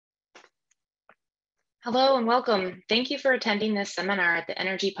Hello and welcome. Thank you for attending this seminar at the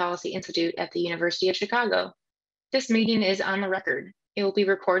Energy Policy Institute at the University of Chicago. This meeting is on the record. It will be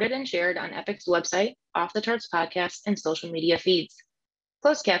recorded and shared on EPIC's website, Off the Charts podcast, and social media feeds.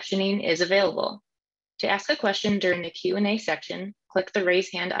 Closed captioning is available. To ask a question during the Q&A section, click the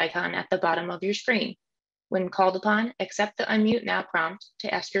raise hand icon at the bottom of your screen. When called upon, accept the unmute now prompt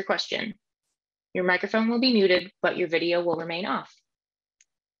to ask your question. Your microphone will be muted, but your video will remain off.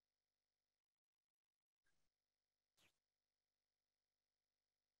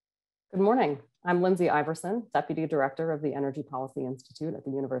 Good morning. I'm Lindsay Iversen, Deputy Director of the Energy Policy Institute at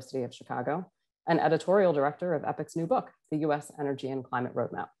the University of Chicago, and Editorial Director of EPIC's new book, the U.S. Energy and Climate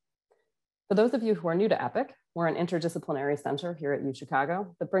Roadmap. For those of you who are new to EPIC, we're an interdisciplinary center here at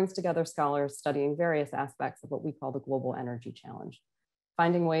UChicago that brings together scholars studying various aspects of what we call the global energy challenge,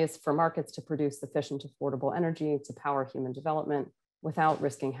 finding ways for markets to produce efficient, affordable energy to power human development without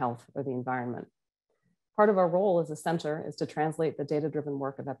risking health or the environment. Part of our role as a center is to translate the data-driven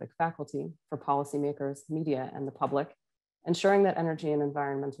work of EPIC faculty for policymakers, media, and the public, ensuring that energy and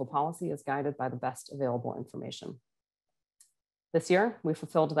environmental policy is guided by the best available information. This year, we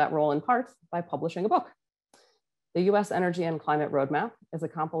fulfilled that role in part by publishing a book. The U.S. Energy and Climate Roadmap is a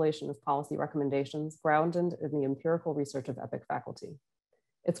compilation of policy recommendations grounded in the empirical research of EPIC faculty.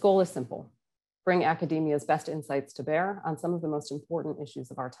 Its goal is simple: bring academia's best insights to bear on some of the most important issues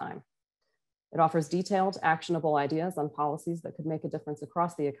of our time. It offers detailed, actionable ideas on policies that could make a difference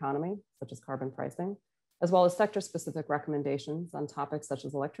across the economy, such as carbon pricing, as well as sector-specific recommendations on topics such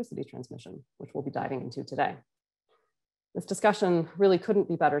as electricity transmission, which we'll be diving into today. This discussion really couldn't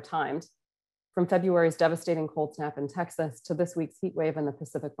be better timed. From February's devastating cold snap in Texas to this week's heat wave in the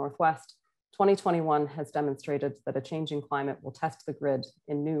Pacific Northwest, 2021 has demonstrated that a changing climate will test the grid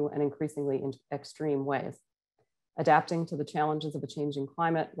in new and increasingly extreme ways. Adapting to the challenges of a changing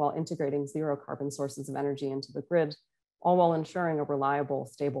climate while integrating zero carbon sources of energy into the grid, all while ensuring a reliable,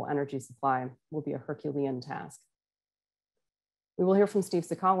 stable energy supply, will be a Herculean task. We will hear from Steve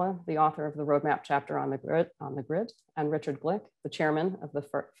Cicala, the author of the Roadmap chapter on the grid, and Richard Glick, the chairman of the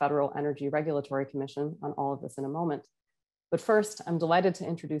Federal Energy Regulatory Commission, on all of this in a moment. But first, I'm delighted to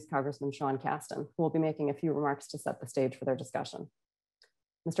introduce Congressman Sean Casten, who will be making a few remarks to set the stage for their discussion.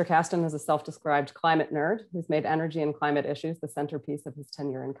 Mr. Casten is a self-described climate nerd who's made energy and climate issues the centerpiece of his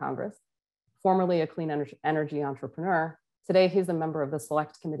tenure in Congress. Formerly a clean energy entrepreneur, today he's a member of the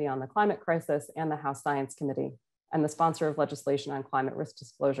Select Committee on the Climate Crisis and the House Science Committee, and the sponsor of legislation on climate risk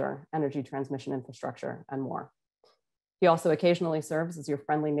disclosure, energy transmission infrastructure, and more. He also occasionally serves as your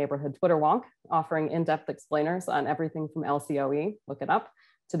friendly neighborhood Twitter wonk, offering in-depth explainers on everything from LCOE, look it up,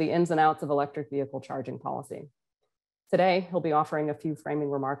 to the ins and outs of electric vehicle charging policy. Today, he'll be offering a few framing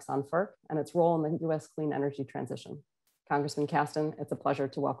remarks on FERC and its role in the U.S. clean energy transition. Congressman Casten, it's a pleasure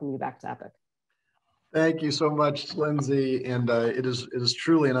to welcome you back to EPIC. Thank you so much, Lindsay. And it is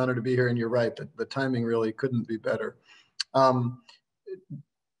truly an honor to be here. And you're right, the timing really couldn't be better.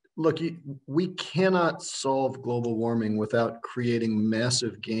 Look, we cannot solve global warming without creating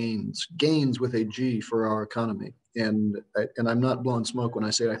massive gains with a G for our economy. And I'm not blowing smoke when I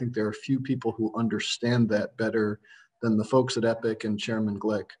say I think there are few people who understand that better than the folks at EPIC and Chairman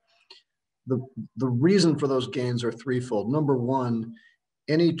Glick. The reason for those gains are threefold. Number one,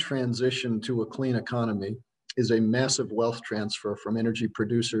 any transition to a clean economy is a massive wealth transfer from energy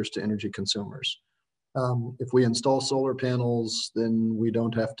producers to energy consumers. If we install solar panels, then we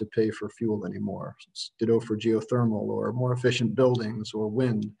don't have to pay for fuel anymore. Ditto for geothermal or more efficient buildings or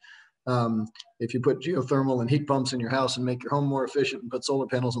wind. If you put geothermal and heat pumps in your house and make your home more efficient and put solar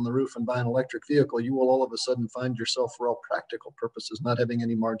panels on the roof and buy an electric vehicle, you will all of a sudden find yourself, for all practical purposes, not having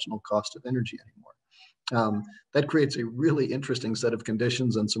any marginal cost of energy anymore. That creates a really interesting set of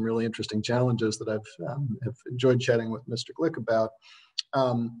conditions and some really interesting challenges that have enjoyed chatting with Mr. Glick about.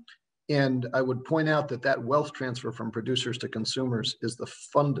 And I would point out that wealth transfer from producers to consumers is the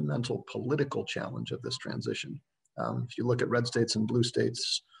fundamental political challenge of this transition. If you look at red states and blue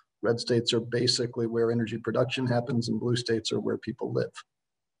states are basically where energy production happens, and blue states are where people live.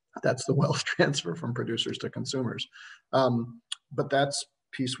 That's the wealth transfer from producers to consumers. But that's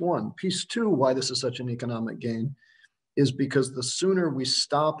piece one. Piece two, why this is such an economic gain, is because the sooner we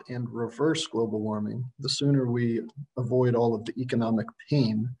stop and reverse global warming, the sooner we avoid all of the economic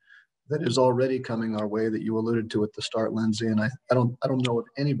pain that is already coming our way that you alluded to at the start, Lindsay. And I don't know of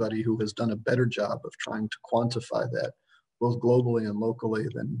anybody who has done a better job of trying to quantify that, both globally and locally,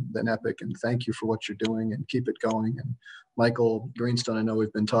 than EPIC. And thank you for what you're doing, and keep it going. And Michael Greenstone, I know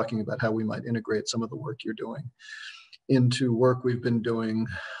we've been talking about how we might integrate some of the work you're doing into work we've been doing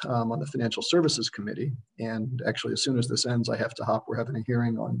on the Financial Services Committee. And actually, as soon as this ends, I have to hop. We're having a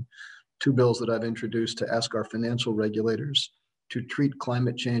hearing on two bills that I've introduced to ask our financial regulators to treat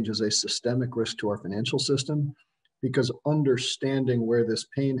climate change as a systemic risk to our financial system, because understanding where this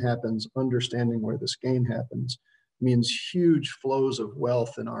pain happens, understanding where this gain happens, means huge flows of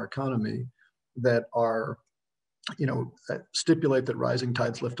wealth in our economy that are, stipulate that rising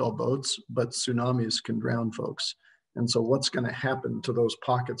tides lift all boats, but tsunamis can drown folks. And so what's going to happen to those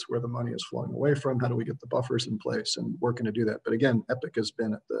pockets where the money is flowing away from? How do we get the buffers in place? And we're going to do that. But again, EPIC has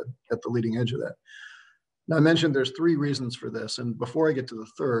been at the leading edge of that. Now, I mentioned there's three reasons for this. And before I get to the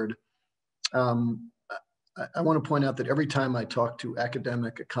third, I want to point out that every time I talk to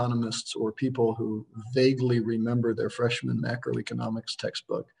academic economists or people who vaguely remember their freshman macroeconomics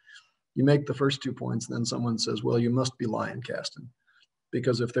textbook, you make the first 2 points, and then someone says, well, you must be lying, Casten.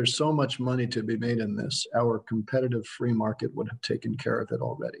 Because if there's so much money to be made in this, our competitive free market would have taken care of it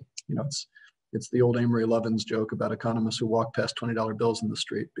already. It's the old Amory Lovins joke about economists who walk past $20 bills in the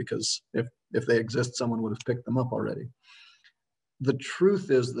street, because if they exist, someone would have picked them up already. The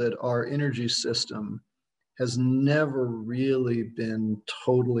truth is that our energy system has never really been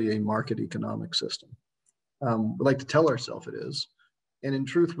totally a market economic system. We like to tell ourselves it is. And in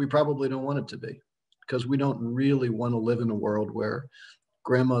truth, we probably don't want it to be, because we don't really want to live in a world where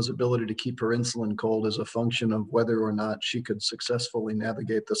grandma's ability to keep her insulin cold is a function of whether or not she could successfully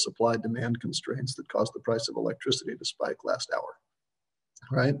navigate the supply-demand constraints that caused the price of electricity to spike last hour,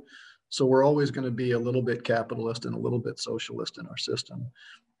 right? So we're always going to be a little bit capitalist and a little bit socialist in our system.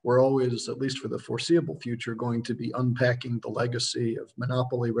 We're always, at least for the foreseeable future, going to be unpacking the legacy of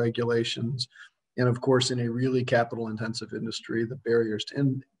monopoly regulations. And of course, in a really capital-intensive industry, the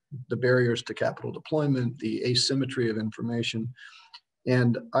barriers to capital deployment, the asymmetry of information.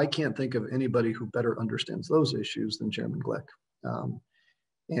 And I can't think of anybody who better understands those issues than Chairman Glick.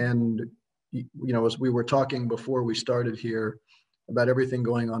 As we were talking before we started here about everything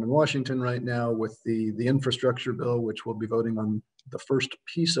going on in Washington right now with the infrastructure bill, which we'll be voting on the first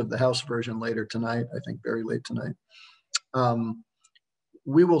piece of the House version later tonight, I think very late tonight.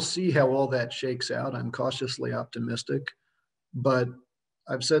 We will see how all that shakes out. I'm cautiously optimistic, but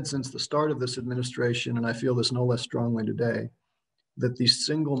I've said since the start of this administration, and I feel this no less strongly today, that the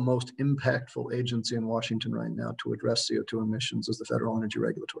single most impactful agency in Washington right now to address CO2 emissions is the Federal Energy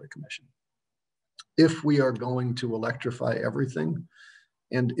Regulatory Commission. If we are going to electrify everything,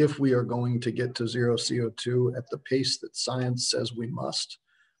 and if we are going to get to zero CO2 at the pace that science says we must,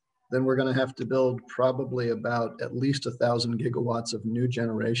 then we're going to have to build probably about at least 1,000 gigawatts of new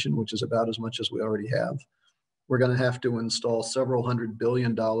generation, which is about as much as we already have. We're going to have to install several $100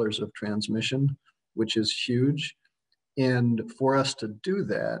 billion of transmission, which is huge. And for us to do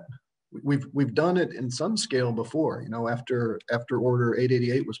that, we've done it in some scale before. After Order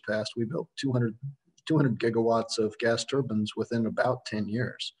 888 was passed, we built 200 gigawatts of gas turbines within about 10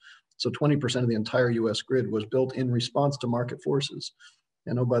 years. So 20% of the entire US grid was built in response to market forces.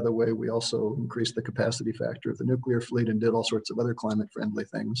 And oh, by the way, we also increased the capacity factor of the nuclear fleet and did all sorts of other climate-friendly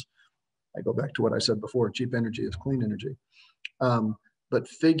things. I go back to what I said before, cheap energy is clean energy. But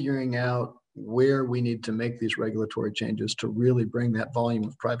figuring out where we need to make these regulatory changes to really bring that volume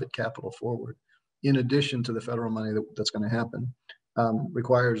of private capital forward, in addition to the federal money that's going to happen,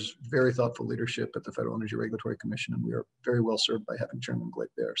 requires very thoughtful leadership at the Federal Energy Regulatory Commission, and we are very well served by having Chairman Glick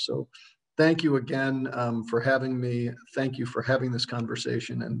there. So thank you again for having me. Thank you for having this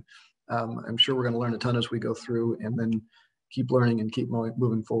conversation, and I'm sure we're going to learn a ton as we go through, and then keep learning and keep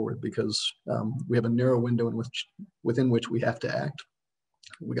moving forward, because we have a narrow window within which we have to act.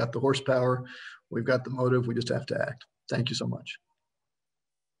 We got the horsepower, we've got the motive, we just have to act. Thank you so much.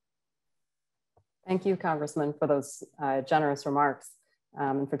 Thank you, Congressman, for those generous remarks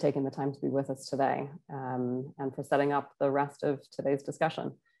and for taking the time to be with us today and for setting up the rest of today's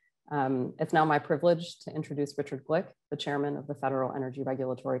discussion. It's now my privilege to introduce Richard Glick, the chairman of the Federal Energy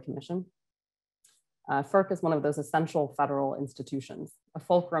Regulatory Commission. FERC is one of those essential federal institutions, a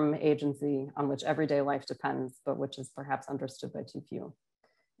fulcrum agency on which everyday life depends, but which is perhaps understood by too few.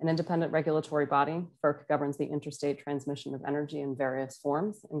 An independent regulatory body, FERC governs the interstate transmission of energy in various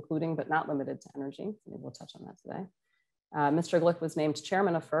forms, including but not limited to energy. Maybe we'll touch on that today. Mr. Glick was named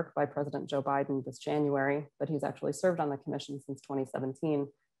chairman of FERC by President Joe Biden this January, but he's actually served on the commission since 2017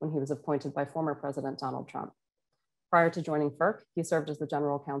 when he was appointed by former President Donald Trump. Prior to joining FERC, he served as the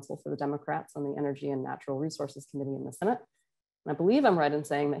general counsel for the Democrats on the Energy and Natural Resources Committee in the Senate. And I believe I'm right in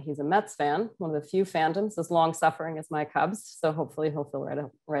saying that he's a Mets fan, one of the few fandoms as long-suffering as my Cubs, so hopefully he'll feel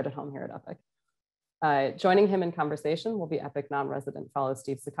right at home here at EPIC. Joining him in conversation will be EPIC non-resident fellow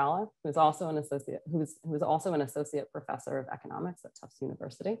Steve Cicala, who is also an associate professor of economics at Tufts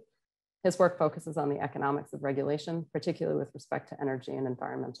University. His work focuses on the economics of regulation, particularly with respect to energy and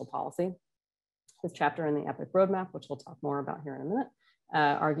environmental policy. His chapter in the EPIC roadmap, which we'll talk more about here in a minute,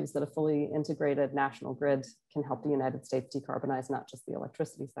 argues that a fully integrated national grid can help the United States decarbonize not just the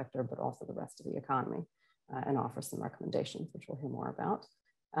electricity sector, but also the rest of the economy, and offers some recommendations, which we'll hear more about.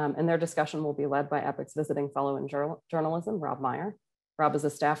 And their discussion will be led by EPIC's visiting fellow in journalism, Rob Meyer. Rob is a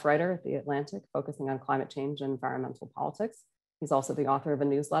staff writer at The Atlantic, focusing on climate change and environmental politics. He's also the author of a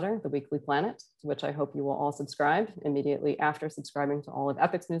newsletter, The Weekly Planet, to which I hope you will all subscribe immediately after subscribing to all of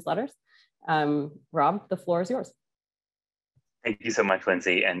EPIC's newsletters. Rob, the floor is yours. Thank you so much,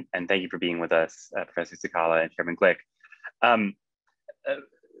 Lindsay, and thank you for being with us, Professor Cicala and Chairman Glick.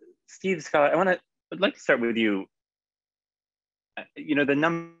 Steve Cicala, I'd like to start with you. The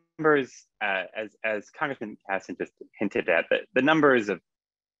numbers, as Congressman Casten just hinted at, the numbers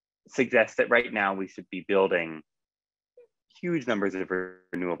suggest that right now we should be building huge numbers of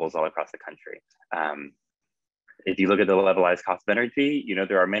renewables all across the country. If you look at the levelized cost of energy,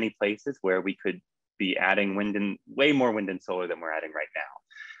 there are many places where we could be adding way more wind and solar than we're adding right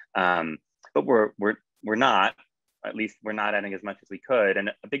now. But we're not, at least we're not adding as much as we could. And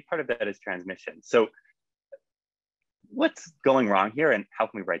a big part of that is transmission. So what's going wrong here and how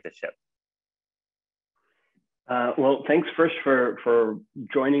can we right the ship? Well, thanks first for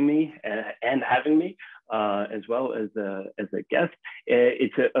joining me and having me, as well as a guest.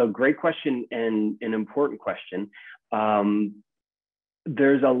 It's a great question and an important question.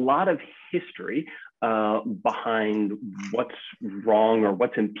 There's a lot of history behind what's wrong or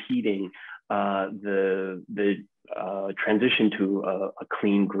what's impeding the transition to a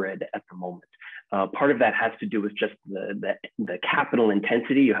clean grid at the moment. Part of that has to do with just the capital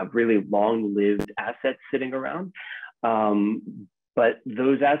intensity. You have really long-lived assets sitting around, but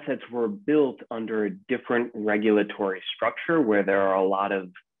those assets were built under a different regulatory structure where there are a lot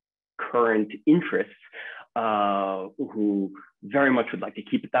of current interests who very much would like to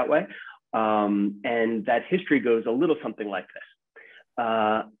keep it that way. And that history goes a little something like this.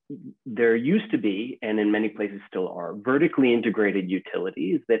 There used to be, and in many places still are, vertically integrated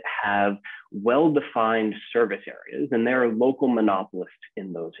utilities that have well-defined service areas, and there are local monopolists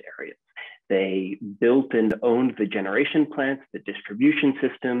in those areas. They built and owned the generation plants, the distribution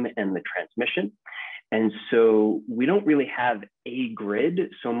system, and the transmission. And so we don't really have a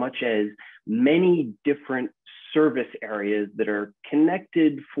grid so much as many different service areas that are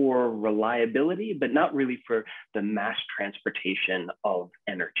connected for reliability, but not really for the mass transportation of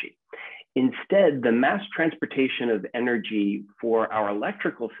energy. Instead, the mass transportation of energy for our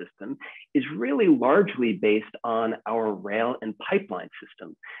electrical system is really largely based on our rail and pipeline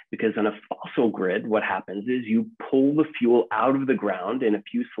system, because on a fossil grid, what happens is you pull the fuel out of the ground in a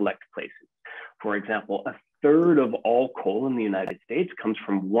few select places. For example, a third of all coal in the United States comes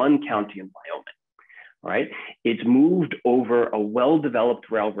from one county in Wyoming. Right? It's moved over a well-developed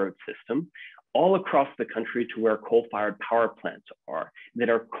railroad system all across the country to where coal-fired power plants are that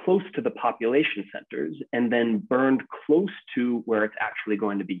are close to the population centers and then burned close to where it's actually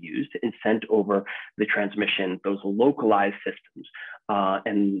going to be used and sent over the transmission, those localized systems,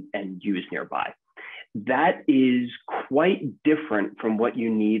 and used nearby. That is quite different from what you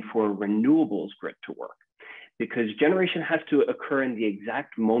need for a renewables grid to work, because generation has to occur in the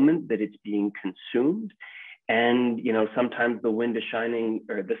exact moment that it's being consumed. And sometimes the wind is shining,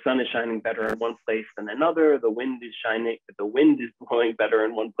 or the sun is shining better in one place than another. The wind is blowing better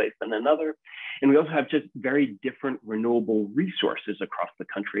in one place than another. And we also have just very different renewable resources across the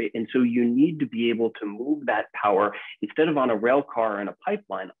country. And so you need to be able to move that power, instead of on a rail car and a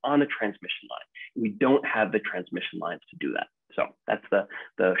pipeline, on a transmission line. We don't have the transmission lines to do that. So that's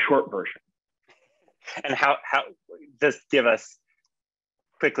the short version. And how just give us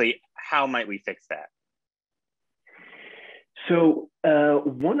quickly, how might we fix that? So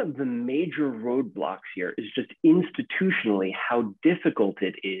one of the major roadblocks here is just institutionally how difficult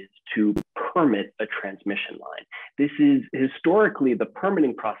it is to permit a transmission line. This is historically, the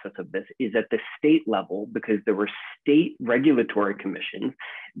permitting process of this is at the state level, because there were state regulatory commissions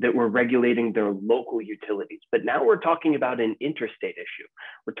that were regulating their local utilities. But now we're talking about an interstate issue.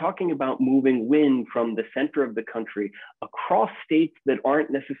 We're talking about moving wind from the center of the country across states that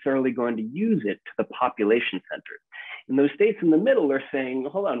aren't necessarily going to use it to the population centers. And those states in the middle are saying,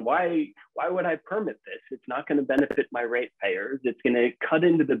 hold on, why would I permit this? It's not going to benefit my ratepayers. It's going to cut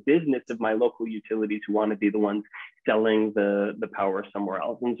into the business of my local utilities who want to be the ones selling the power somewhere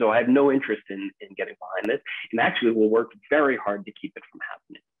else. And so I have no interest in getting behind this, and actually will work very hard to keep it from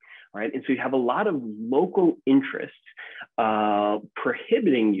happening. Right? And so you have a lot of local interests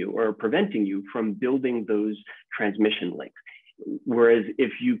prohibiting you or preventing you from building those transmission links. Whereas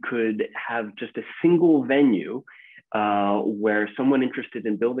if you could have just a single venue where someone interested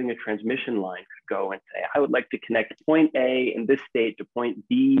in building a transmission line could go and say, I would like to connect point A in this state to point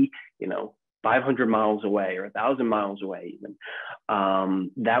B, 500 miles away or 1,000 miles away even,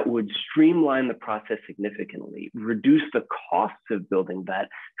 that would streamline the process significantly, reduce the costs of building that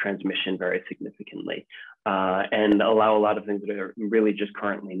transmission very significantly, and allow a lot of things that are really just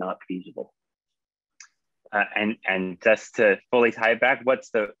currently not feasible. And just to fully tie it back,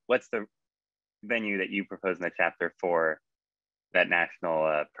 what's the venue that you propose in the chapter for that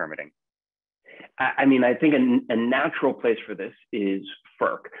national permitting? I mean, I think a natural place for this is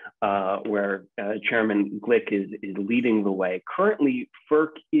FERC, where Chairman Glick is leading the way. Currently,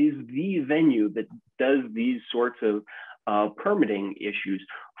 FERC is the venue that does these sorts of permitting issues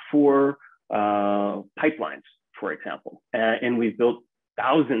for pipelines, for example. And we've built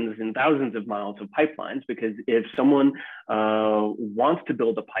thousands and thousands of miles of pipelines because if someone wants to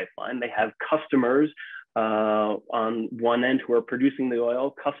build a pipeline, they have customers on one end who are producing the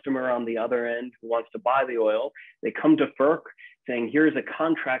oil, customer on the other end who wants to buy the oil. They come to FERC saying, here's a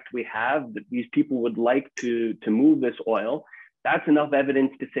contract we have that these people would like to move this oil. That's enough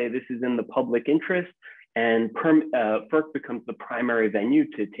evidence to say this is in the public interest, and FERC becomes the primary venue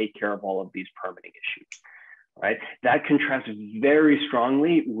to take care of all of these permitting issues, right? That contrasts very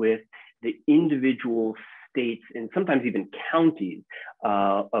strongly with the individual states and sometimes even counties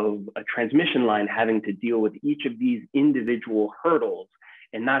of a transmission line having to deal with each of these individual hurdles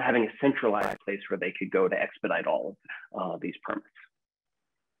and not having a centralized place where they could go to expedite all of these permits.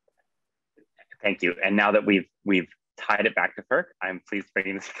 Thank you. And now that we've tied it back to FERC, I'm pleased to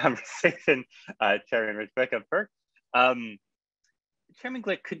bring this conversation, Chairman Rich Glick of FERC. Chairman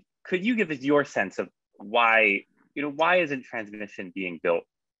Glick, could you give us your sense of why isn't transmission being built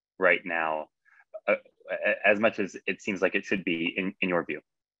right now as much as it seems like it should be in your view?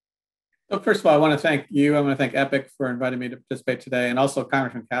 So first of all, I want to thank you. I want to thank EPIC for inviting me to participate today, and also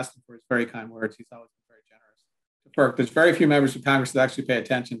Congressman Casten for his very kind words. He's always been very generous to FERC. There's very few members of Congress that actually pay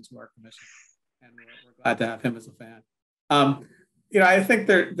attention to our commission, and we're glad to have him as a fan. I think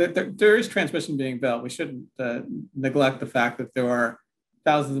there is transmission being built. We shouldn't neglect the fact that there are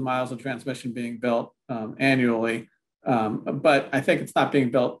thousands of miles of transmission being built annually. But I think it's not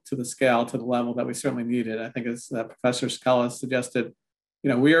being built to the scale, to the level that we certainly need it. I think as Professor Cicala suggested,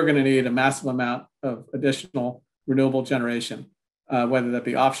 we are going to need a massive amount of additional renewable generation, whether that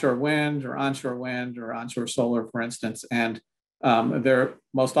be offshore wind or onshore solar, for instance. And they're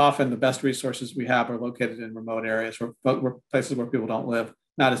most often the best resources we have are located in remote areas or places where people don't live,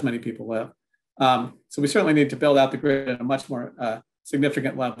 not as many people live. So we certainly need to build out the grid at a much more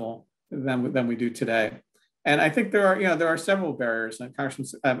significant level than we do today. And I think there are several barriers. And Professor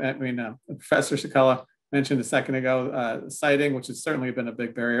Cicala mentioned a second ago siting, which has certainly been a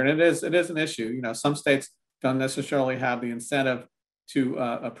big barrier, and it is an issue. Some states don't necessarily have the incentive to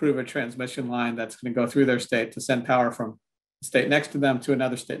approve a transmission line that's going to go through their state to send power from the state next to them to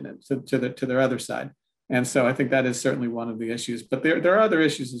another state to their other side. And so I think that is certainly one of the issues. But there are other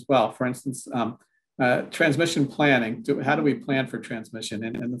issues as well. For instance, transmission planning. How do we plan for transmission?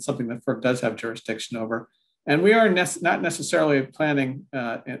 And it's something that FERC does have jurisdiction over. And we are not necessarily planning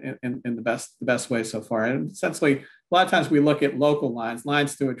in the best way so far. And essentially, a lot of times we look at local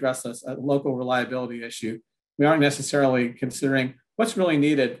lines to address a local reliability issue. We aren't necessarily considering what's really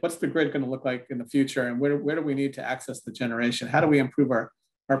needed, what's the grid going to look like in the future, and where do we need to access the generation? How do we improve our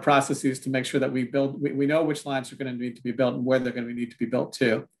processes to make sure that we know which lines are going to need to be built and where they're going to need to be built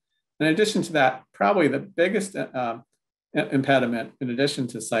to. In addition to that, probably the biggest impediment, in addition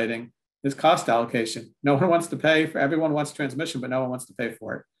to siting, is cost allocation. No one wants to pay for, everyone wants transmission, but no one wants to pay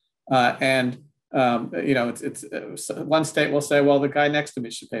for it. It's one state will say, well, the guy next to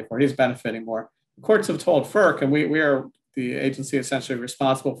me should pay for it. He's benefiting more. The courts have told FERC, and we are the agency essentially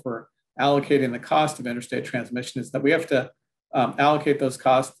responsible for allocating the cost of interstate transmission, is that we have to allocate those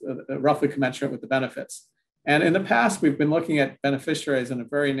costs roughly commensurate with the benefits. And in the past, we've been looking at beneficiaries in a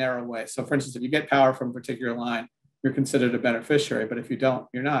very narrow way. So for instance, if you get power from a particular line, you're considered a beneficiary, but if you don't,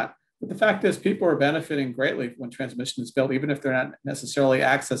 you're not. But the fact is, people are benefiting greatly when transmission is built, even if they're not necessarily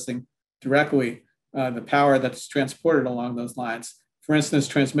accessing directly the power that's transported along those lines. For instance,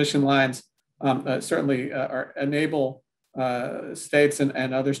 transmission lines certainly enable states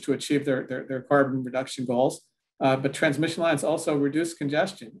and others to achieve their carbon reduction goals. But transmission lines also reduce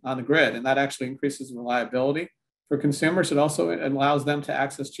congestion on the grid, and that actually increases reliability for consumers. It also allows them to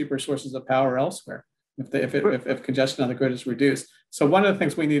access cheaper sources of power elsewhere if congestion on the grid is reduced. So one of the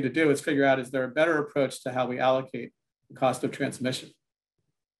things we need to do is figure out, is there a better approach to how we allocate the cost of transmission?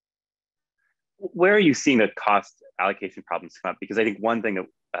 where are you seeing the cost allocation problems come up? Because I think one thing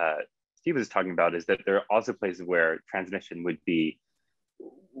that Steve was talking about is that there are also places where transmission would be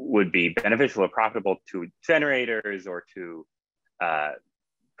beneficial or profitable to generators or to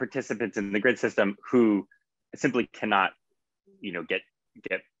participants in the grid system who simply cannot, get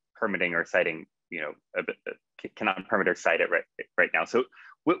permitting or siting, cannot permit or site it right now. So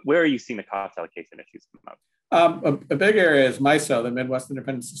where are you seeing the cost allocation issues come up? A big area is MISO, the Midwest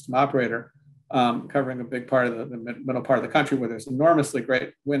Independent System Operator, covering a big part of the middle part of the country where there's enormously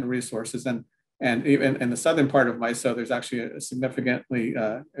great wind resources. And even in the southern part of MISO, there's actually a significantly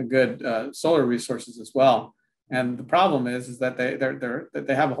good solar resources as well. And the problem is that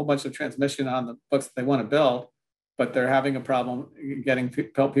they have a whole bunch of transmission on the books that they want to build, but they're having a problem getting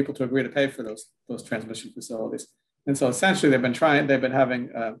people to agree to pay for those transmission facilities. And so essentially they've been having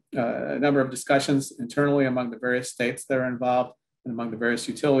a number of discussions internally among the various states that are involved and among the various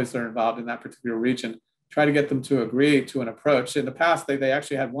utilities that are involved in that particular region, try to get them to agree to an approach. In the past, they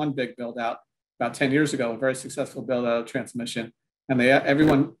actually had one big build out about 10 years ago, a very successful build out of transmission. And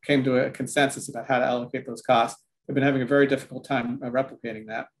everyone came to a consensus about how to allocate those costs. They've been having a very difficult time replicating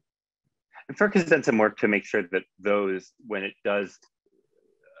that. And FERC has done some work to make sure that those, when it does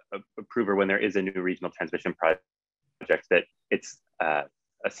approve or when there is a new regional transmission project, that it's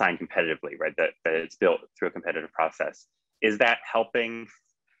assigned competitively, right? That it's built through a competitive process. Is that helping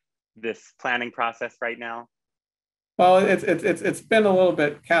this planning process right now? Well, it's been a little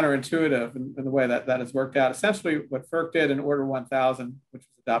bit counterintuitive in the way that has worked out. Essentially, what FERC did in Order 1000, which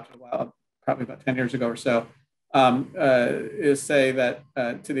was adopted probably about 10 years ago or so, is say that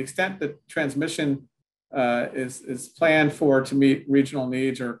to the extent that transmission is planned to meet regional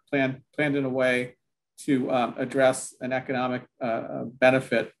needs or planned in a way to address an economic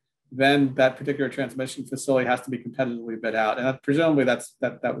benefit, then that particular transmission facility has to be competitively bid out. And presumably that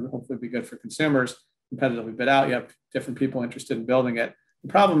would hopefully be good for consumers, competitively bid out. You have different people interested in building it. The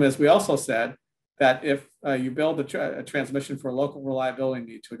problem is we also said that if you build a transmission for a local reliability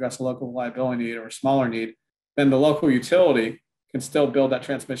need to address a local reliability need or a smaller need, then the local utility can still build that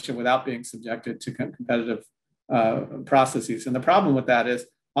transmission without being subjected to competitive processes. And the problem with that is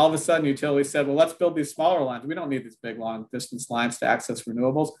all of a sudden utilities said, well, let's build these smaller lines. We don't need these big long distance lines to access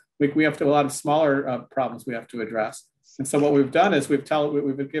renewables. We have a lot of smaller problems we have to address. And so what we've done is we've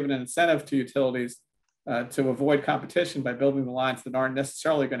given an incentive to utilities to avoid competition by building the lines that aren't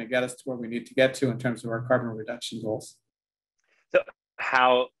necessarily going to get us to where we need to get to in terms of our carbon reduction goals. So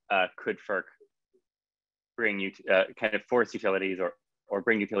how could FERC bring you kind of force utilities or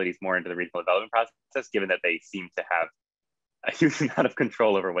bring utilities more into the regional development process, given that they seem to have a huge amount of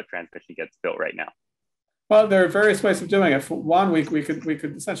control over what transmission gets built right now? Well, there are various ways of doing it. For one, we could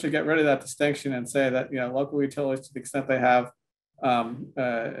essentially get rid of that distinction and say that local utilities, to the extent they have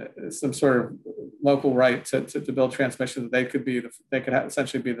some sort of local right to build transmission, that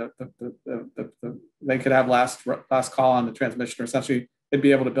they could have last call on the transmission, or essentially they'd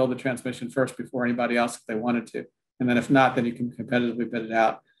be able to build the transmission first before anybody else if they wanted to. And then if not, then you can competitively bid it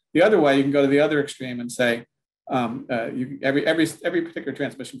out. The other way, you can go to the other extreme and say every particular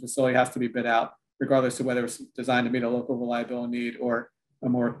transmission facility has to be bid out, regardless of whether it's designed to meet a local reliability need or a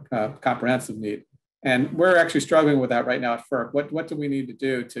more comprehensive need. And we're actually struggling with that right now at FERC. What do we need to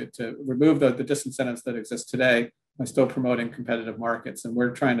do to remove the disincentives that exist today and still promoting competitive markets? And we're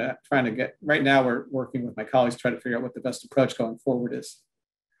trying to get, right now we're working with my colleagues to try to figure out what the best approach going forward is.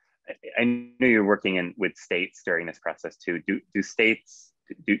 I know you're working with states during this process too. Do PUCs,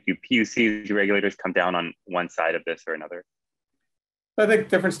 do regulators come down on one side of this or another? I think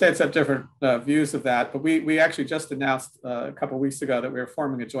different states have different views of that, but we actually just announced a couple of weeks ago that we were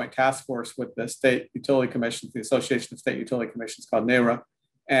forming a joint task force with the state utility commissions, the Association of State Utility Commissions, called NARA,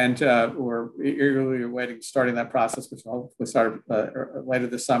 and we're eagerly awaiting starting that process, which will hopefully start later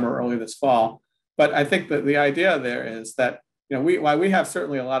this summer, early this fall. But I think that the idea there is that while we have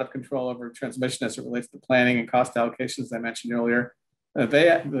certainly a lot of control over transmission as it relates to planning and cost allocations, as I mentioned earlier,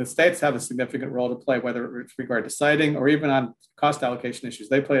 the states have a significant role to play, whether it's regard to siting or even on cost allocation issues.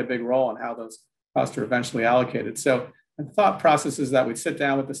 They play a big role in how those costs are eventually allocated. So the thought process is that we sit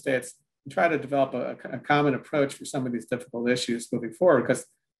down with the states and try to develop a common approach for some of these difficult issues moving forward, because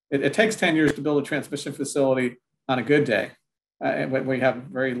it takes 10 years to build a transmission facility on a good day when we have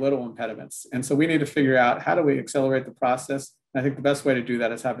very little impediments. And so we need to figure out, how do we accelerate the process? And I think the best way to do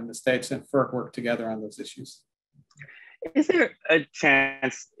that is having the states and FERC work together on those issues. Is there a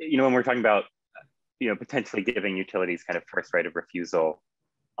chance, when we're talking about, potentially giving utilities kind of first right of refusal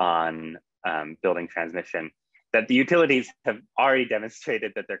on building transmission, that the utilities have already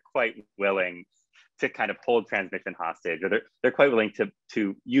demonstrated that they're quite willing to kind of hold transmission hostage, or they're quite willing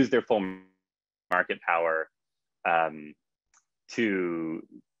to use their full market power to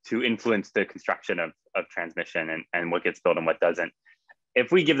influence the construction of transmission and what gets built and what doesn't.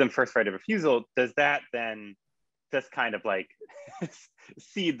 If we give them first right of refusal, does that then just kind of like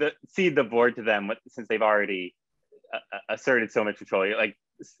cede the board to them since they've already asserted so much control? Like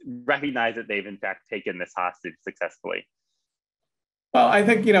recognize that they've in fact taken this hostage successfully? Well, I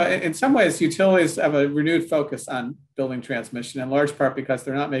think, in some ways, utilities have a renewed focus on building transmission, in large part because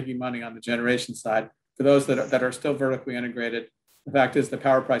they're not making money on the generation side. For those that are still vertically integrated, the fact is the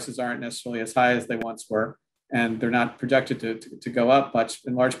power prices aren't necessarily as high as they once were, and they're not projected to go up much,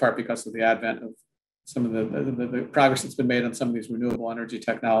 in large part because of the advent of some of the progress that's been made on some of these renewable energy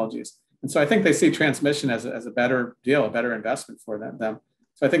technologies. And so I think they see transmission as a better deal, a better investment for them.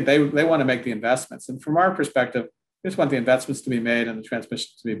 So I think they want to make the investments. And from our perspective, we just want the investments to be made and the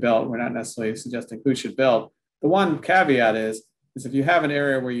transmission to be built. We're not necessarily suggesting who should build. The one caveat is if you have an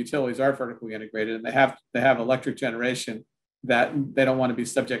area where utilities are vertically integrated and they have electric generation that they don't want to be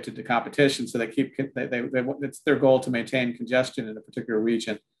subjected to competition, so it's their goal to maintain congestion in a particular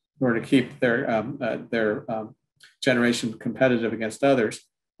region in order to keep their generation competitive against others.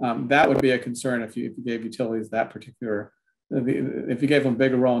 That would be a concern if you gave utilities that particular, if you gave them a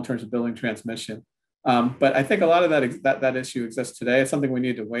bigger role in terms of building transmission. But I think a lot of that issue exists today. It's something we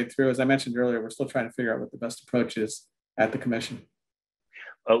need to wade through. As I mentioned earlier, we're still trying to figure out what the best approach is at the commission.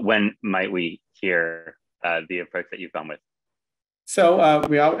 When might we hear the approach that you've gone with? So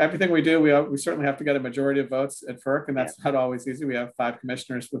everything we do, we certainly have to get a majority of votes at FERC, and that's not always easy. We have 5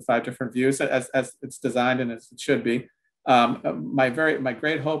 commissioners with 5 different views, as it's designed and as it should be. My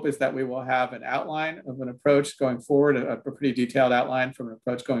great hope is that we will have an outline of an approach going forward, a pretty detailed outline from an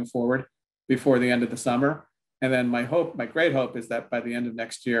approach going forward before the end of the summer. And then my great hope is that by the end of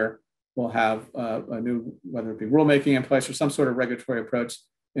next year, we'll have a new, whether it be rulemaking in place or some sort of regulatory approach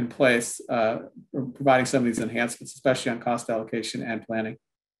in place, providing some of these enhancements, especially on cost allocation and planning.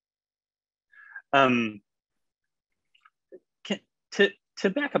 To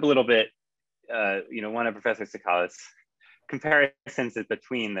back up a little bit, one of Professor Cicala's comparisons is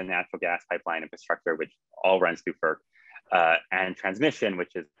between the natural gas pipeline infrastructure, which all runs through FERC, and transmission,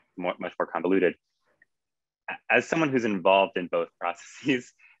 which is much more convoluted. As someone who's involved in both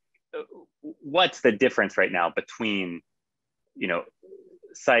processes, what's the difference right now between,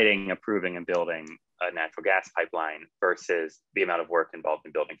 siting, approving, and building a natural gas pipeline versus the amount of work involved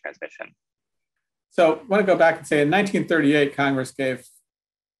in building transmission? So I want to go back and say in 1938, Congress gave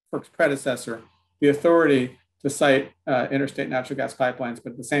FERC's predecessor the authority to site interstate natural gas pipelines,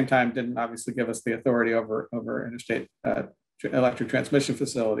 but at the same time didn't obviously give us the authority over interstate electric transmission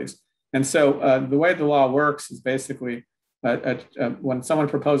facilities. And so the way the law works is basically when someone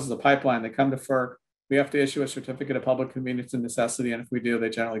proposes a pipeline, they come to FERC. We have to issue a certificate of public convenience and necessity, and if we do, they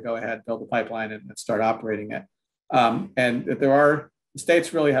generally go ahead, build the pipeline, and start operating it. And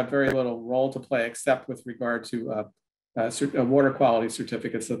states really have very little role to play except with regard to water quality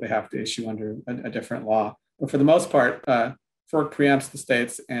certificates that they have to issue under a different law. But for the most part, FERC preempts the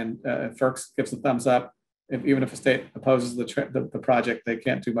states, and FERC gives a thumbs up. Even if a state opposes the project, they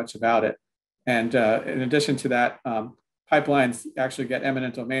can't do much about it. And in addition to that, pipelines actually get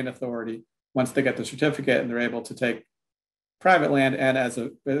eminent domain authority once they get the certificate, and they're able to take private land, and as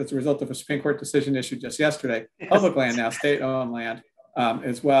a result of a Supreme Court decision issued just yesterday, public land now, state-owned land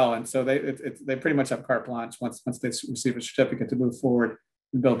as well. And so they pretty much have carte blanche once they receive a certificate to move forward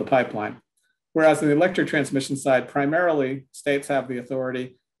and build the pipeline. Whereas on the electric transmission side, primarily states have the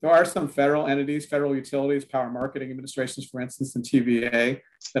authority. There are some federal entities, federal utilities, power marketing administrations, for instance, and TVA,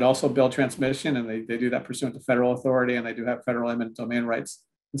 that also build transmission, and they do that pursuant to federal authority, and they do have federal eminent domain rights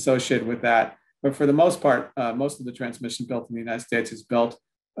associated with that. But for the most part, most of the transmission built in the United States is built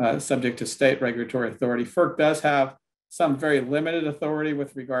subject to state regulatory authority. FERC does have some very limited authority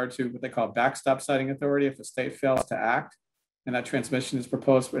with regard to what they call backstop siting authority if a state fails to act, and that transmission is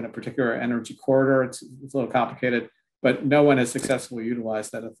proposed in a particular energy corridor. It's a little complicated, but no one has successfully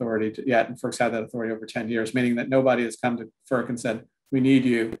utilized that authority yet, and FERC's had that authority over 10 years, meaning that nobody has come to FERC and said, we need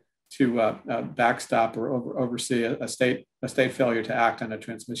you to backstop or oversee a state failure to act on a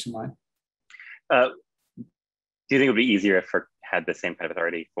transmission line. Do you think it would be easier if FERC had the same kind of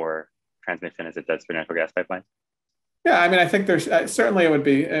authority for transmission as it does for natural gas pipelines? Yeah, I mean, I think there's certainly it would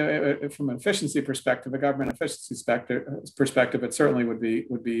be from an efficiency perspective, a government efficiency perspective, it certainly would be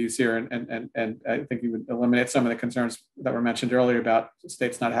easier, and I think you would eliminate some of the concerns that were mentioned earlier about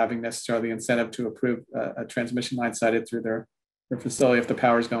states not having necessarily the incentive to approve a transmission line sited through their facility if the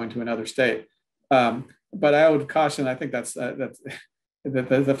power is going to another state. But I would caution, I think that's the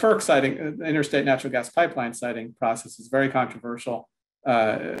FERC siting, the interstate natural gas pipeline siting process is very controversial.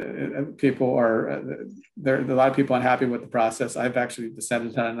 People are, there are a lot of people unhappy with the process. I've actually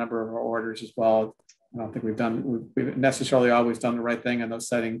dissented on a number of our orders as well. I don't think we've necessarily always done the right thing in those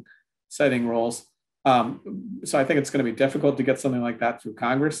setting roles. So I think it's going to be difficult to get something like that through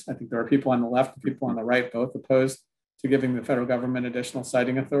Congress. I think there are people on the left and people on the right both opposed to giving the federal government additional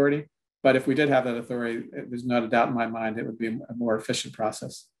siting authority. But if we did have that authority, there's not a doubt in my mind it would be a more efficient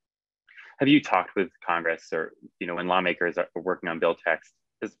process. Have you talked with Congress, or when lawmakers are working on bill text?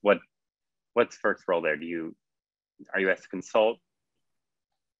 What's FERC's role there? Are you asked to consult?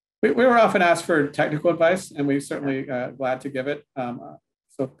 We were often asked for technical advice, and we're certainly glad to give it.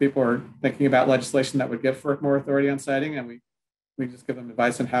 So if people are thinking about legislation that would give FERC more authority on siting, and we just give them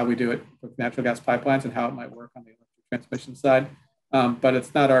advice on how we do it with natural gas pipelines and how it might work on the electric transmission side. But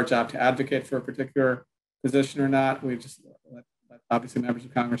it's not our job to advocate for a particular position or not. We just let obviously members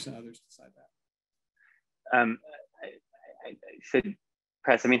of Congress and others decide that. I should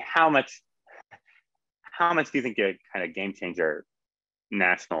press. I mean, how much do you think a kind of game changer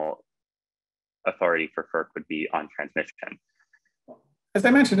national authority for FERC would be on transmission? As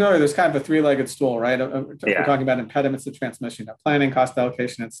I mentioned earlier, there's kind of a three-legged stool, right? We're talking about impediments to transmission, planning, cost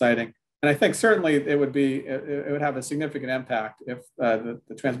allocation, and siting. And I think certainly it would have a significant impact if the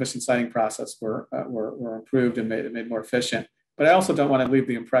transmission siting process were improved and made more efficient. But I also don't want to leave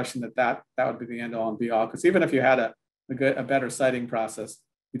the impression that would be the end all and be all, because even if you had a better siting process,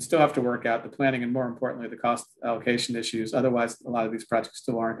 you'd still have to work out the planning and, more importantly, the cost allocation issues. Otherwise, a lot of these projects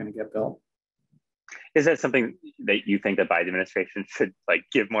still aren't going to get built. Is that something that you think the Biden administration should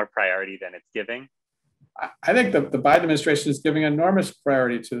give more priority than it's giving? I think the Biden administration is giving enormous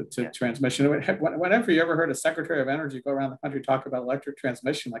priority to transmission. Whenever you ever heard a Secretary of Energy go around the country talk about electric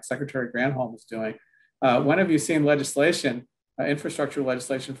transmission, like Secretary Granholm is doing, when have you seen legislation, infrastructure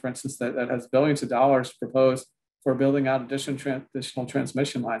legislation, for instance, that has billions of dollars proposed for building out additional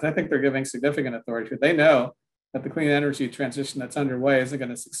transmission lines? I think they're giving significant authority. They know that the clean energy transition that's underway isn't going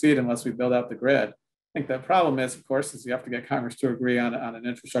to succeed unless we build out the grid. I think the problem is, of course, you have to get Congress to agree on an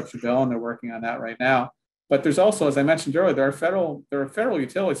infrastructure bill, and they're working on that right now. But there's also, as I mentioned earlier, there are federal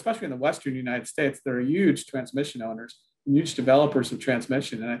utilities, especially in the Western United States, that are huge transmission owners, huge developers of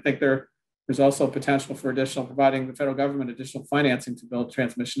transmission. And I think there's also potential for providing the federal government additional financing to build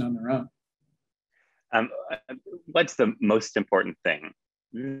transmission on their own. What's the most important thing?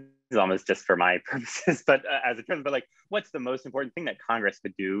 This is almost just for my purposes, but as a term, but what's the most important thing that Congress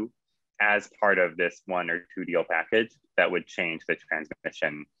could do as part of this 1 or 2 deal package that would change the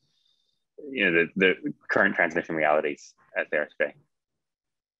transmission, the current transmission realities as they are today?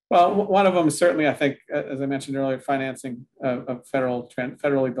 Well, one of them is certainly, I think, as I mentioned earlier, financing of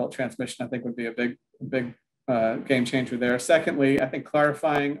federally built transmission, I think would be a big game changer there. Secondly, I think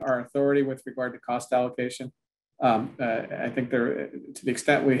clarifying our authority with regard to cost allocation. I think to the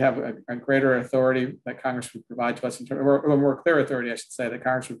extent we have a greater authority that Congress would provide to us, or a more clear authority, I should say, that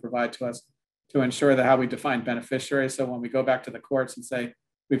Congress would provide to us to ensure that how we define beneficiaries. So when we go back to the courts and say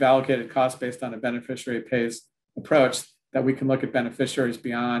we've allocated costs based on a beneficiary pays approach, that we can look at beneficiaries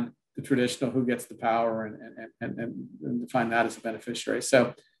beyond the traditional who gets the power and define that as a beneficiary.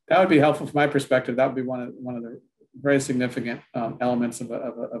 So that would be helpful from my perspective. That would be one of the very significant elements of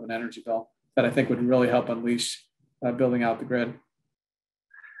an energy bill that I think would really help unleash building out the grid.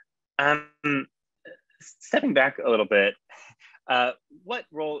 Stepping back a little bit, what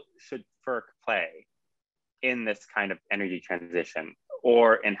role should FERC play in this kind of energy transition,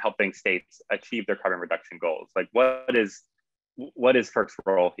 or in helping states achieve their carbon reduction goals? What is FERC's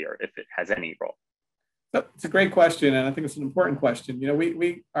role here, if it has any role? It's a great question, and I think it's an important question.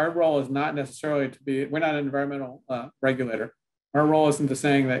 Our role is not necessarily we're not an environmental regulator. Our role isn't to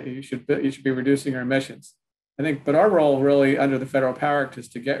saying that you should be reducing your emissions. I think, but our role really under the Federal Power Act is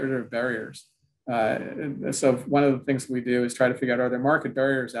to get rid of barriers. So one of the things we do is try to figure out, are there market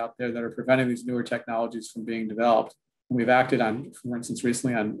barriers out there that are preventing these newer technologies from being developed? And we've acted on, for instance,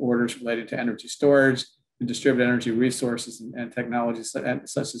 recently on orders related to energy storage and distributed energy resources and technologies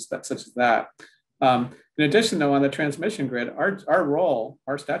such as that. In addition, though, on the transmission grid,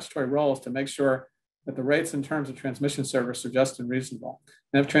 our statutory role is to make sure that the rates in terms of transmission service are just and reasonable.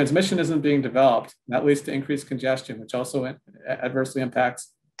 And if transmission isn't being developed, that leads to increased congestion, which also adversely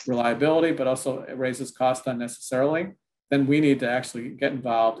impacts reliability, but also raises cost unnecessarily, then we need to actually get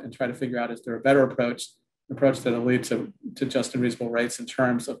involved and try to figure out, is there a better approach that will lead to just and reasonable rates in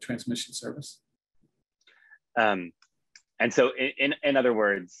terms of transmission service? And so in other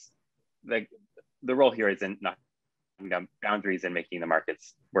words, the role here is in knocking down boundaries and making the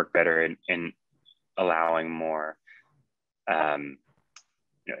markets work better in allowing more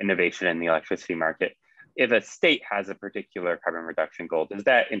innovation in the electricity market. if a state has a particular carbon reduction goal, does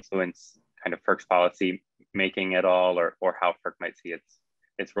that influence kind of FERC's policy making at all, or how FERC might see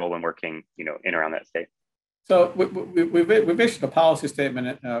its role in working, in around that state? So we've issued a policy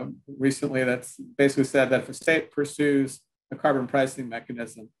statement recently that's basically said that if a state pursues a carbon pricing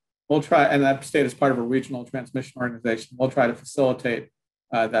mechanism, we'll try, and that state is part of a regional transmission organization, we'll try to facilitate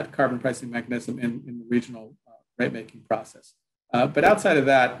that carbon pricing mechanism in the regional rate-making process. But outside of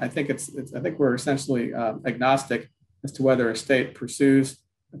that, I think I think we're essentially agnostic as to whether a state pursues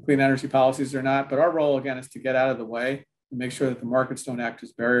clean energy policies or not. But our role, again, is to get out of the way and make sure that the markets don't act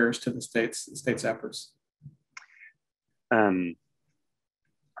as barriers to the state's efforts. What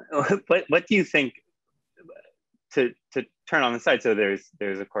do you think, to turn on the side? So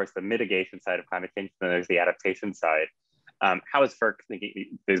there's of course the mitigation side of climate change, and then there's the adaptation side. How is FERC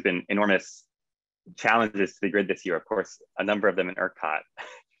thinking? There's been enormous challenges to the grid this year, of course, a number of them in ERCOT,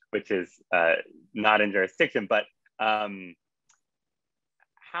 which is not in jurisdiction, but how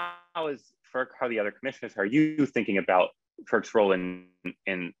is FERC, how the other commissioners, are you thinking about FERC's role in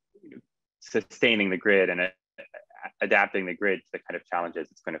sustaining the grid and adapting the grid to the kind of challenges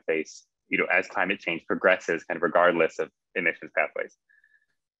it's going to face, as climate change progresses, kind of regardless of emissions pathways?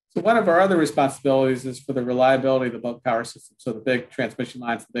 So one of our other responsibilities is for the reliability of the bulk power system. So the big transmission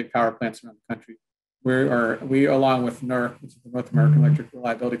lines, the big power plants around the country. We along with NERC, which is the North American Electric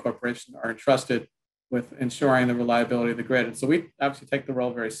Reliability Corporation, are entrusted with ensuring the reliability of the grid. And so we obviously take the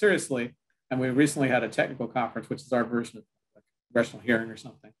role very seriously. And we recently had a technical conference, which is our version of a congressional hearing or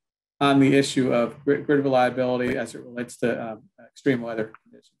something, on the issue of grid reliability as it relates to extreme weather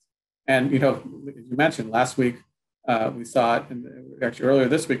conditions. And, as you mentioned, last week, we saw it, actually earlier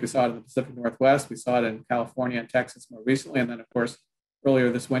this week, we saw it in the Pacific Northwest. We saw it in California and Texas more recently. And then, of course,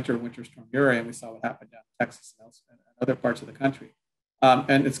 earlier this winter, Winter Storm Uri, and we saw what happened down in Texas and other parts of the country.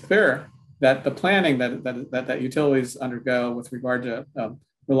 And it's clear that the planning that utilities undergo with regard to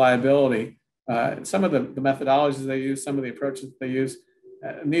reliability, some of the methodologies they use, some of the approaches they use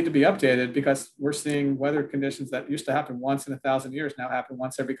need to be updated, because we're seeing weather conditions that used to happen once in 1,000 years now happen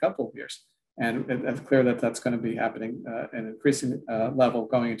once every couple of years. And it's clear that that's going to be happening at an increasing level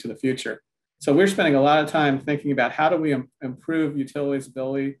going into the future. So we're spending a lot of time thinking about how do we improve utilities'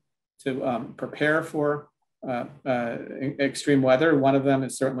 ability to prepare for extreme weather. One of them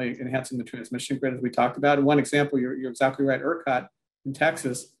is certainly enhancing the transmission grid, as we talked about. And one example, you're exactly right, ERCOT in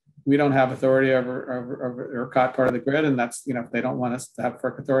Texas, we don't have authority over ERCOT part of the grid, and that's, if they don't want us to have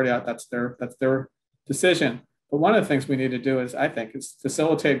FERC authority out, that's their decision. But one of the things we need to do is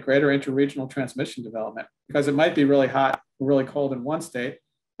facilitate greater interregional transmission development, because it might be really hot or really cold in one state,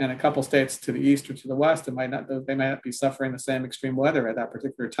 and a couple states to the east or to the west, they might not be suffering the same extreme weather at that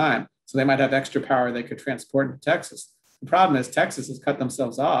particular time. So they might have extra power they could transport into Texas. The problem is Texas has cut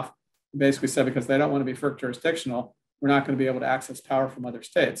themselves off, basically said because they don't want to be FERC jurisdictional, we're not going to be able to access power from other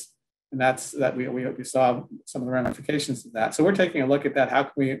states. And we saw some of the ramifications of that. So we're taking a look at that. How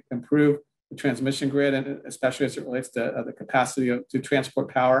can we improve the transmission grid, and especially as it relates to the capacity to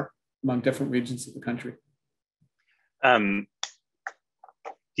transport power among different regions of the country?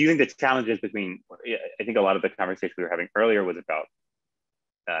 Do you think the challenges between, I think a lot of the conversation we were having earlier was about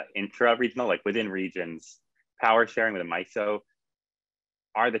intra-regional, like within regions, power sharing with a MISO.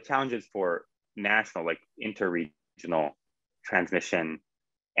 Are the challenges for national, like interregional transmission,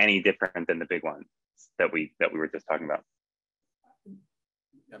 any different than the big ones that we were just talking about?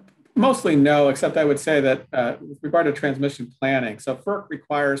 Mostly no, except I would say that with regard to transmission planning, so FERC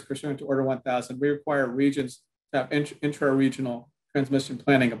requires, pursuant to Order 1000, we require regions to have intra-regional transmission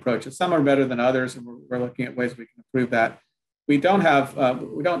planning approaches. Some are better than others, and we're looking at ways we can improve that. We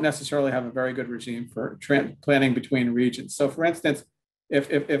don't necessarily have a very good regime for planning between regions. So, for instance, if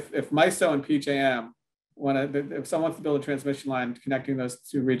MISO and PJM if someone wants to build a transmission line connecting those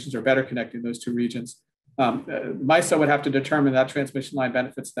two regions, or better connecting those two regions, MISO would have to determine that transmission line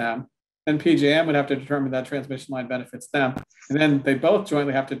benefits them, and PJM would have to determine that transmission line benefits them, and then they both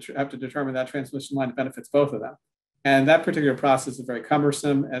jointly have to determine that transmission line benefits both of them. And that particular process is very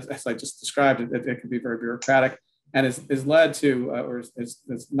cumbersome, as I just described. It can be very bureaucratic, and is led to, or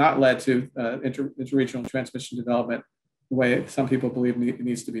is not led to, interregional transmission development the way some people believe it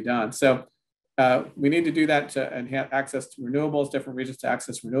needs to be done. So we need to do that to enhance access to renewables, different regions to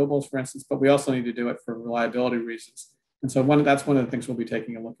access renewables, for instance, but we also need to do it for reliability reasons. And so that's one of the things we'll be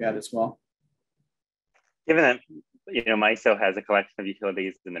taking a look at as well. Given that, MISO has a collection of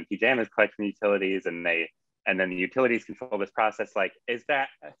utilities, and then PJM has a collection of utilities, and then the utilities control this process. Like, is that,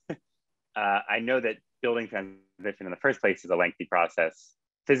 I know that building transmission in the first place is a lengthy process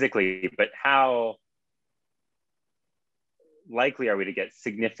physically, but how likely are we to get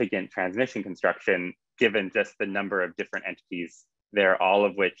significant transmission construction given just the number of different entities there, all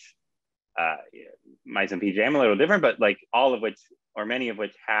of which, MISO and PJM a little different, but like all of which, or many of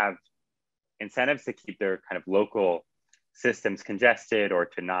which have incentives to keep their kind of local systems congested or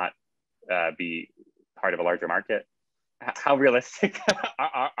to not be part of a larger market? How realistic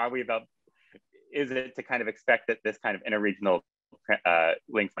are we about, is it to kind of expect that this kind of interregional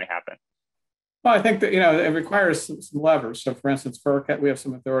links might happen? Well, I think that, it requires some levers. So for instance, FERC, we have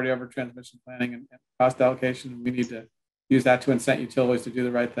some authority over transmission planning and cost allocation, and we need to use that to incent utilities to do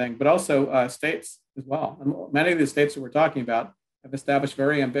the right thing, but also states as well. And many of the states that we're talking about have established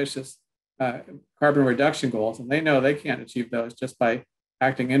very ambitious carbon reduction goals, and they know they can't achieve those just by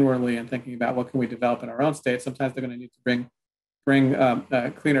acting inwardly and thinking about what can we develop in our own state. Sometimes they're going to need to bring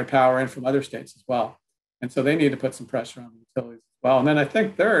cleaner power in from other states as well. And so they need to put some pressure on the utilities as well. And then I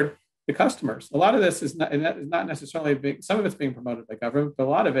think third, the customers. A lot of this is not necessarily some of it's being promoted by government, but a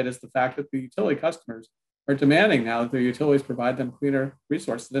lot of it is the fact that the utility customers are demanding now that their utilities provide them cleaner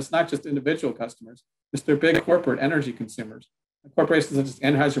resources. And it's not just individual customers, it's their big corporate energy consumers. Corporations such as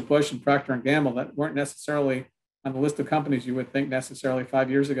Anheuser-Busch and Procter & Gamble that weren't necessarily on the list of companies you would think necessarily 5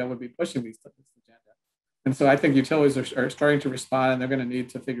 years ago would be pushing this agenda. And so I think utilities are starting to respond, and they're going to need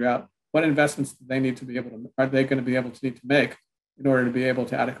to figure out what investments they need to be able to, are they going to be able to need to make in order to be able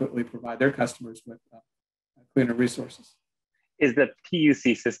to adequately provide their customers with cleaner resources. Is the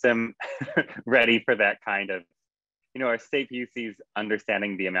PUC system ready for that kind of, are state PUCs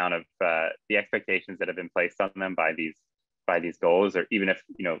understanding the amount of the expectations that have been placed on them by these goals, or even if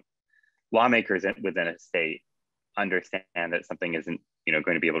lawmakers within a state understand that something isn't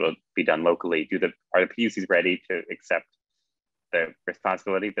going to be able to be done locally? Are the PUCs ready to accept the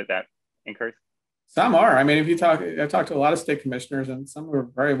responsibility that incurs? Some are. I mean, I've talked to a lot of state commissioners, and some are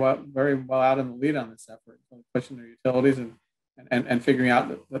very well out in the lead on this effort, pushing their utilities and figuring out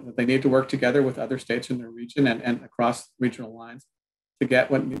that they need to work together with other states in their region and across regional lines to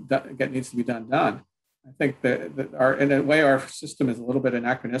get what needs to be done. I think that in a way, our system is a little bit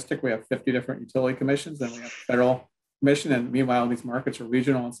anachronistic. We have 50 different utility commissions, and we have a federal commission, and meanwhile, these markets are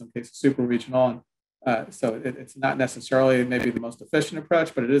regional, in some cases super regional, and so it's not necessarily maybe the most efficient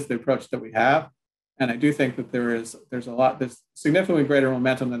approach, but it is the approach that we have. And I do think that there's significantly greater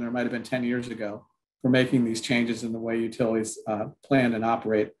momentum than there might have been 10 years ago for making these changes in the way utilities plan and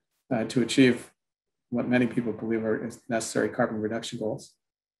operate to achieve what many people believe are necessary carbon reduction goals.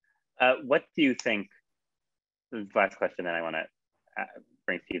 What do you think, this is the last question that I want to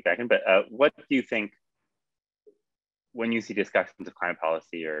bring Steve back in, but what do you think when you see discussions of climate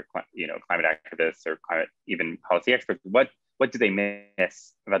policy or climate activists or even policy experts, what do they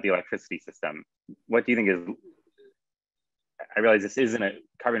miss about the electricity system? What do you think is, I realize this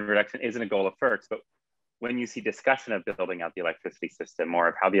carbon reduction isn't a goal of FERC's, but when you see discussion of building out the electricity system or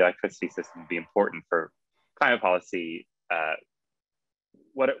of how the electricity system would be important for climate policy,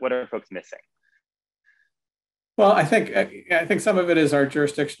 what are folks missing? Well, I think some of it is our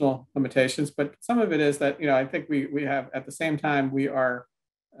jurisdictional limitations, but some of it is that, I think we have, at the same time, we are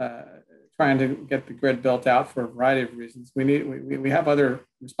trying to get the grid built out for a variety of reasons. We have other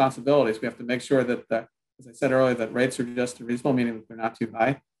responsibilities. We have to make sure that, as I said earlier, that rates are just and reasonable, meaning that they're not too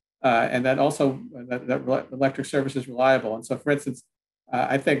high, and that also that electric service is reliable. And so, for instance,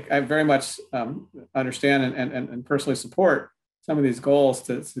 I think I very much understand and personally support some of these goals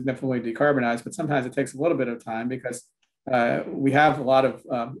to significantly decarbonize, but sometimes it takes a little bit of time because we have a lot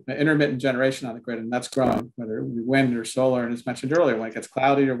of intermittent generation on the grid, and that's growing, whether it be wind or solar. And as mentioned earlier, when it gets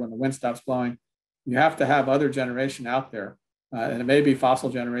cloudy or when the wind stops blowing, you have to have other generation out there. And it may be fossil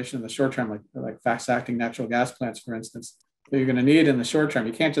generation in the short term, like fast-acting natural gas plants, for instance, that you're going to need in the short term.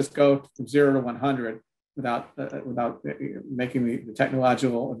 You can't just go from 0 to 100 without making the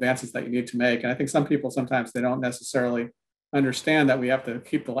technological advances that you need to make. And I think some people, sometimes they don't necessarily understand that we have to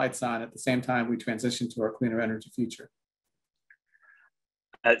keep the lights on at the same time we transition to our cleaner energy future.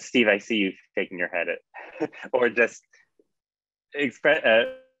 Steve, I see you shaking your head or just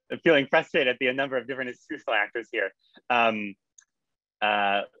feeling frustrated at the number of different institutional actors here.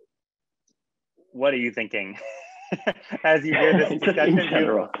 What are you thinking as you hear this discussion?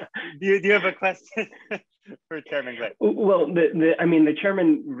 Do you have a question for Chairman Glick? Well, the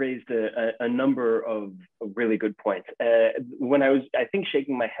chairman raised a number of really good points. When I was, I think,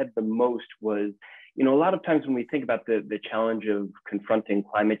 shaking my head the most was, a lot of times when we think about the challenge of confronting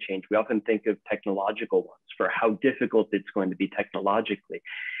climate change, we often think of technological ones for how difficult it's going to be technologically.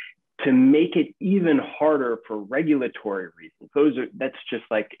 to make it even harder for regulatory reasons. That's just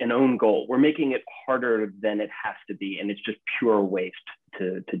like an own goal. We're making it harder than it has to be, and it's just pure waste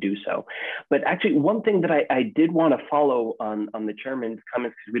to do so. But actually, one thing that I did want to follow on the chairman's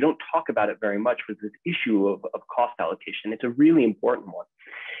comments, because we don't talk about it very much, was this issue of cost allocation. It's a really important one.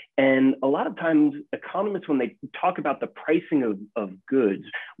 And a lot of times economists, when they talk about the pricing of goods,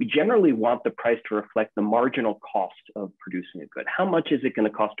 we generally want the price to reflect the marginal cost of producing a good. How much is it going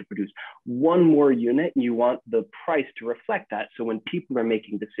to cost to produce one more unit? And you want the price to reflect that. So when people are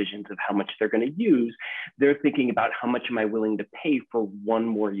making decisions of how much they're going to use, they're thinking about how much am I willing to pay for one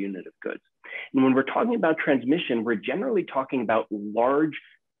more unit of goods. And when we're talking about transmission, we're generally talking about large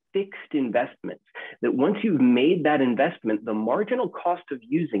fixed investments, that once you've made that investment, the marginal cost of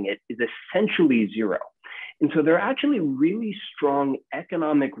using it is essentially zero. And so there are actually really strong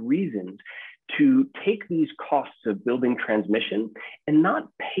economic reasons to take these costs of building transmission and not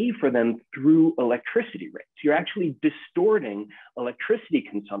pay for them through electricity rates. You're actually distorting electricity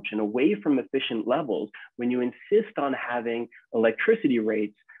consumption away from efficient levels when you insist on having electricity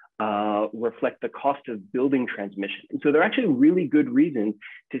rates reflect the cost of building transmission. And so there are actually really good reasons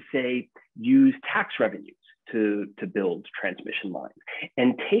to say use tax revenues to build transmission lines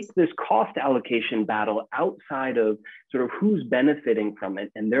and take this cost allocation battle outside of sort of who's benefiting from it,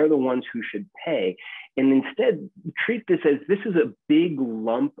 and they're the ones who should pay, and instead treat this as this is a big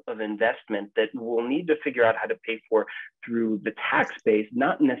lump of investment that we'll need to figure out how to pay for through the tax base,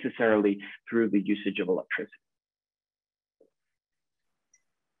 not necessarily through the usage of electricity.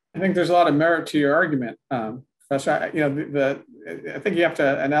 I think there's a lot of merit to your argument, Professor. I think you have to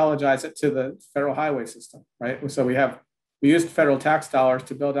analogize it to the federal highway system, right? So we used federal tax dollars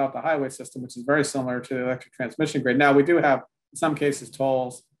to build out the highway system, which is very similar to the electric transmission grid. Now we do have, in some cases,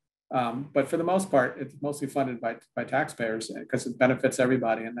 tolls, but for the most part, it's mostly funded by taxpayers because it benefits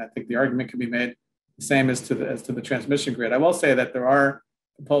everybody. And I think the argument can be made the same as to the transmission grid. I will say that there are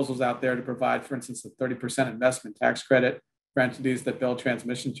proposals out there to provide, for instance, a 30% investment tax credit for entities that build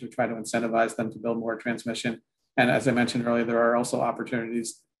transmission to try to incentivize them to build more transmission. And as I mentioned earlier, there are also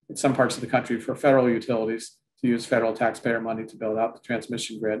opportunities in some parts of the country for federal utilities to use federal taxpayer money to build out the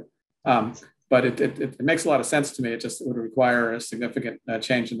transmission grid. But it makes a lot of sense to me. It just would require a significant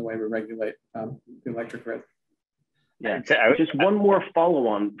change in the way we regulate the electric grid. Yeah, just one more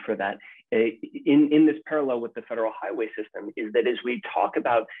follow-on for that. In this parallel with the federal highway system is that as we talk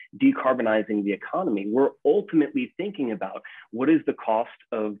about decarbonizing the economy, we're ultimately thinking about what is the cost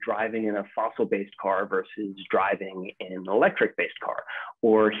of driving in a fossil-based car versus driving in an electric-based car,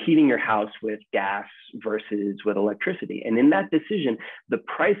 or heating your house with gas versus with electricity. And in that decision, the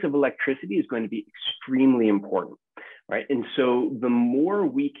price of electricity is going to be extremely important, right? And so the more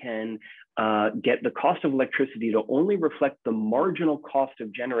we can get the cost of electricity to only reflect the marginal cost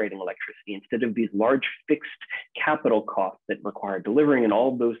of generating electricity instead of these large fixed capital costs that require delivering and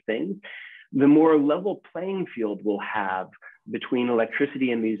all of those things, the more level playing field we'll have between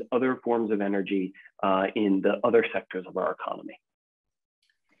electricity and these other forms of energy in the other sectors of our economy.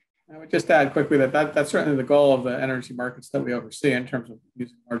 I would just add quickly that that's certainly the goal of the energy markets that we oversee in terms of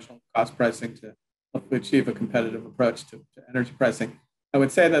using marginal cost pricing to hopefully achieve a competitive approach to energy pricing. I would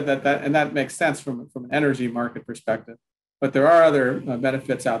say that makes sense from an energy market perspective, but there are other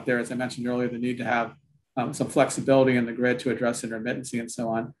benefits out there. As I mentioned earlier, the need to have some flexibility in the grid to address intermittency and so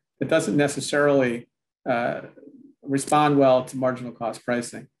on. It doesn't necessarily respond well to marginal cost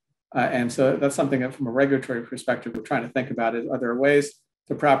pricing. And so that's something that from a regulatory perspective, we're trying to think about is, are there ways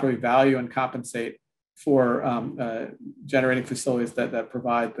to properly value and compensate for generating facilities that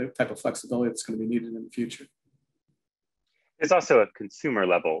provide the type of flexibility that's going to be needed in the future? There's also a consumer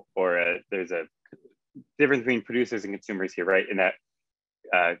level, or there's a difference between producers and consumers here, right? In that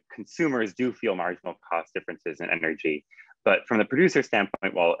consumers do feel marginal cost differences in energy. But from the producer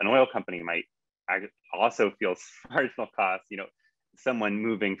standpoint, while an oil company might also feel marginal costs, someone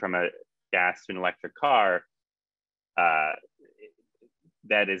moving from a gas to an electric car,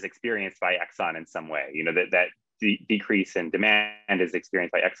 that is experienced by Exxon in some way, that decrease in demand is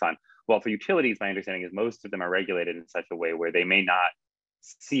experienced by Exxon. Well, for utilities, my understanding is most of them are regulated in such a way where they may not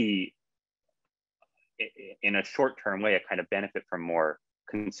see in a short-term way a kind of benefit from more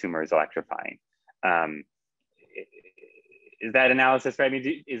consumers electrifying. Is that analysis right? I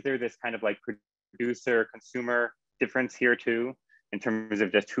mean, is there this kind of like producer-consumer difference here too, in terms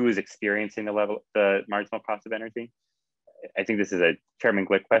of just who is experiencing the marginal cost of energy? I think this is a Chairman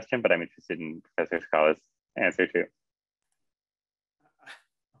Glick question, but I'm interested in Professor Cicala's answer too.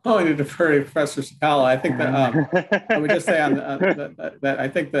 I'm going to defer to Professor Cicala. I think that I would just say on that I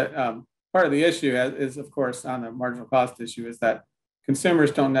think that part of the issue is, of course, on the marginal cost issue, is that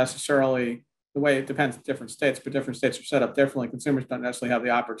consumers don't necessarily, the way it depends on different states, but different states are set up differently. Consumers don't necessarily have the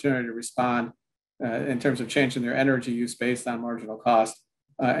opportunity to respond in terms of changing their energy use based on marginal cost,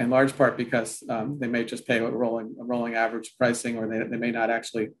 in large part because they may just pay a rolling average pricing, or they may not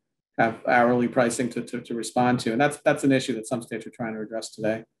actually have hourly pricing to respond to. And that's an issue that some states are trying to address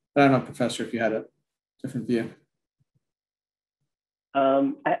today. But I don't know, Professor, if you had a different view.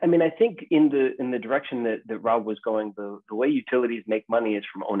 I mean, I think in the direction that Rob was going, the way utilities make money is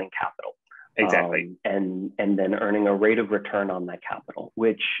from owning capital. Exactly. And then earning a rate of return on that capital,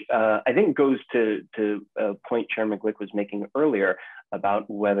 which I think goes to a point Chairman Glick was making earlier about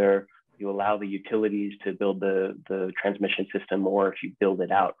whether you allow the utilities to build the transmission system or if you build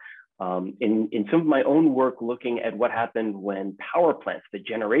it out. In some of my own work looking at what happened when power plants, the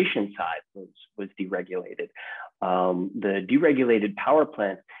generation side was deregulated. The deregulated power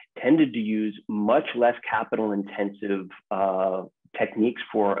plants tended to use much less capital intensive techniques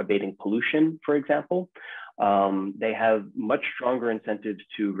for abating pollution, for example. They have much stronger incentives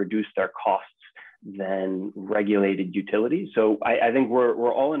to reduce their costs than regulated utilities. So I think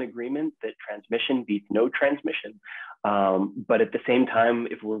we're all in agreement that transmission beats no transmission. But at the same time,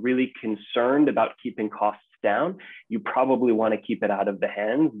 if we're really concerned about keeping costs down, you probably want to keep it out of the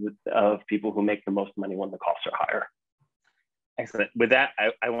hands of people who make the most money when the costs are higher. Excellent. With that,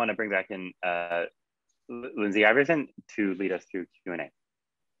 I want to bring back in Lindsay Iversen to lead us through Q&A.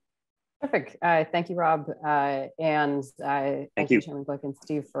 Perfect. Thank you, Rob. And thank you, Chairman Glick and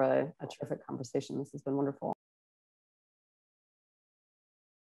Steve, for a terrific conversation. This has been wonderful.